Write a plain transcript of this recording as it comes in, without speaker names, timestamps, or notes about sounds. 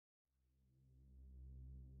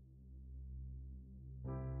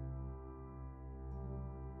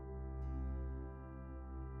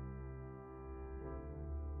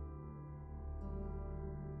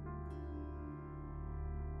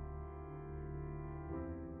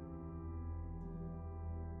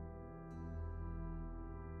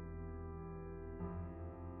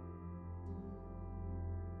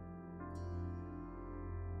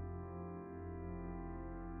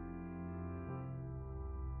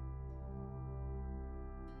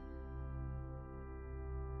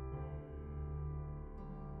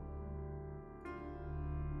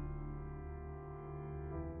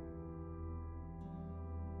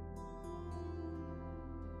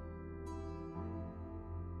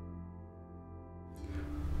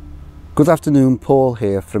Good afternoon, Paul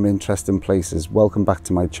here from Interesting Places. Welcome back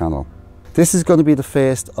to my channel. This is going to be the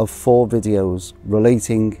first of 4 videos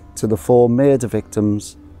relating to the 4 murder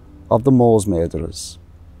victims of the Moors murderers.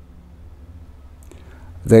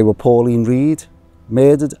 They were Pauline Reade,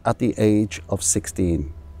 murdered at the age of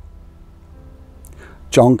 16.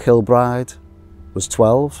 John Kilbride was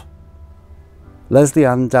 12, Leslie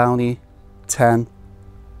Ann Downey 10,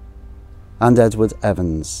 and Edward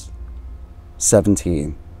Evans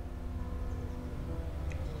 17.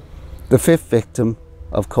 The 5th victim,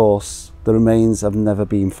 of course, the remains have never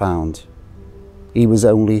been found. He was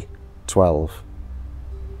only 12,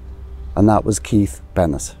 and that was Keith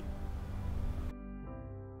Bennett.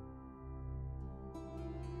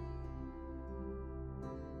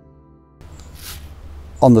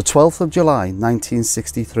 On the 12th of July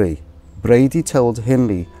 1963, Brady told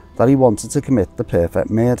Hindley that he wanted to commit the perfect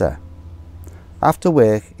murder. After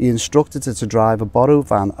work, he instructed her to drive a borrowed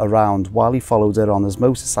van around while he followed her on his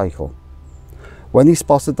motorcycle. When he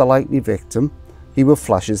spotted the likely victim, he would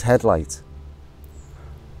flash his headlight.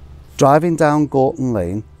 Driving down Gorton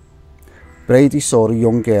Lane, Brady saw a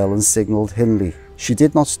young girl and signalled Hindley. She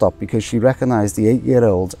did not stop because she recognised the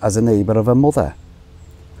 8-year-old as a neighbour of her mother.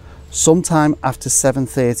 Sometime after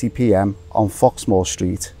 7:30 p.m. on Foxmoor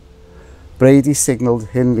Street, Brady signalled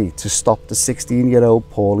Hindley to stop the 16-year-old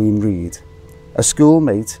Pauline Reade, a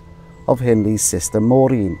schoolmate of Hindley's sister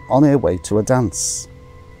Maureen, on her way to a dance.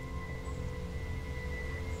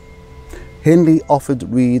 Hindley offered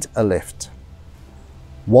Reade a lift.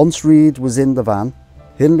 Once Reade was in the van,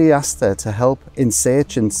 Hindley asked her to help in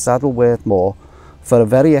searching Saddleworth Moor for a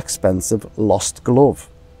very expensive lost glove.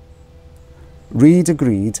 Reade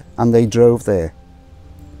agreed and they drove there.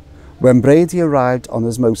 When Brady arrived on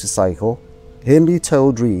his motorcycle, Hindley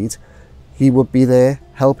told Reade he would be there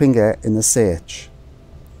helping her in the search.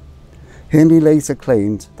 Hindley later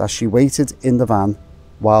claimed that she waited in the van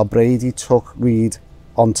while Brady took Reade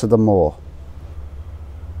onto the moor.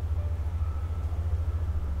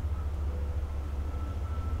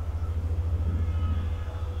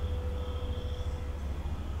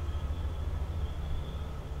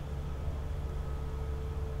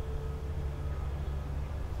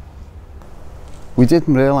 We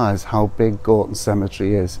didn't realise how big Gorton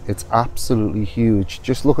Cemetery is. It's absolutely huge.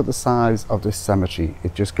 Just look at the size of this cemetery.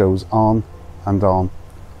 It just goes on and on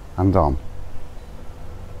and on.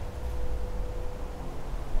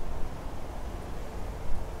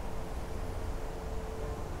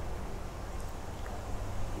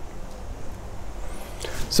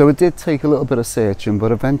 So it did take a little bit of searching,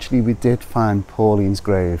 but eventually we did find Pauline's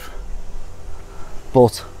grave.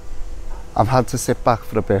 But I've had to sit back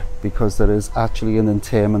for a bit because there is actually an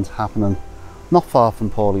interment happening not far from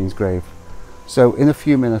Pauline's grave. So in a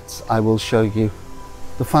few minutes I will show you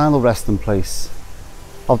the final resting place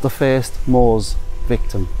of the first Moors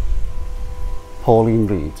victim, Pauline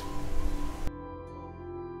Reade.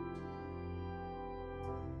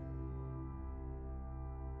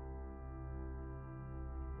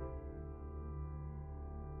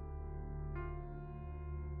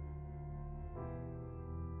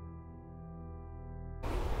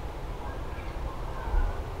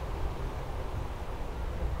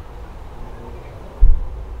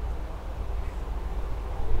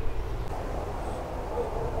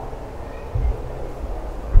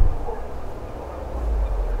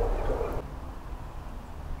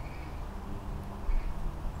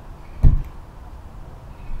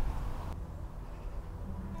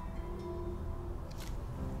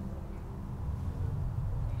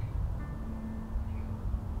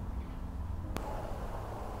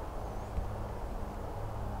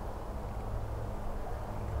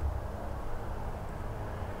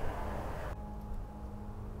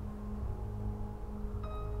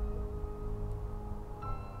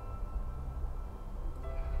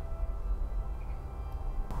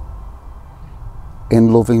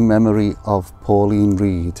 In loving memory of Pauline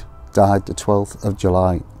Reade, died the 12th of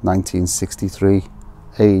July 1963,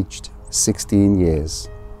 aged 16 years.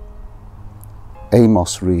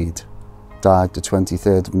 Amos Reade died the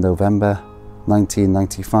 23rd of November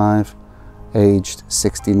 1995, aged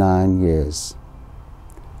 69 years.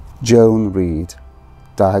 Joan Reade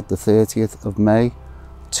died the 30th of May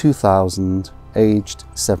 2000, aged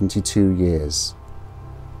 72 years.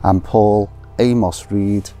 And Paul Amos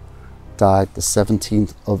Reade died the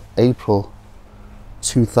 17th of April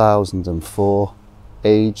 2004,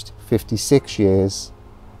 aged 56 years,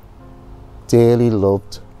 dearly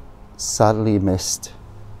loved, sadly missed,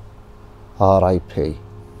 R.I.P.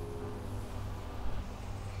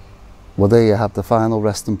 Well, there you have the final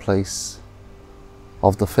resting place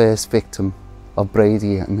of the first victim of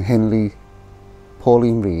Brady and Hindley,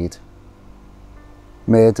 Pauline Reade,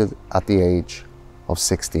 murdered at the age of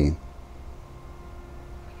 16.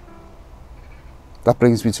 That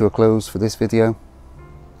brings me to a close for this video.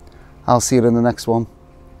 I'll see you in the next one.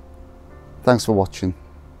 Thanks for watching,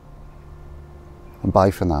 and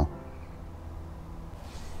bye for now.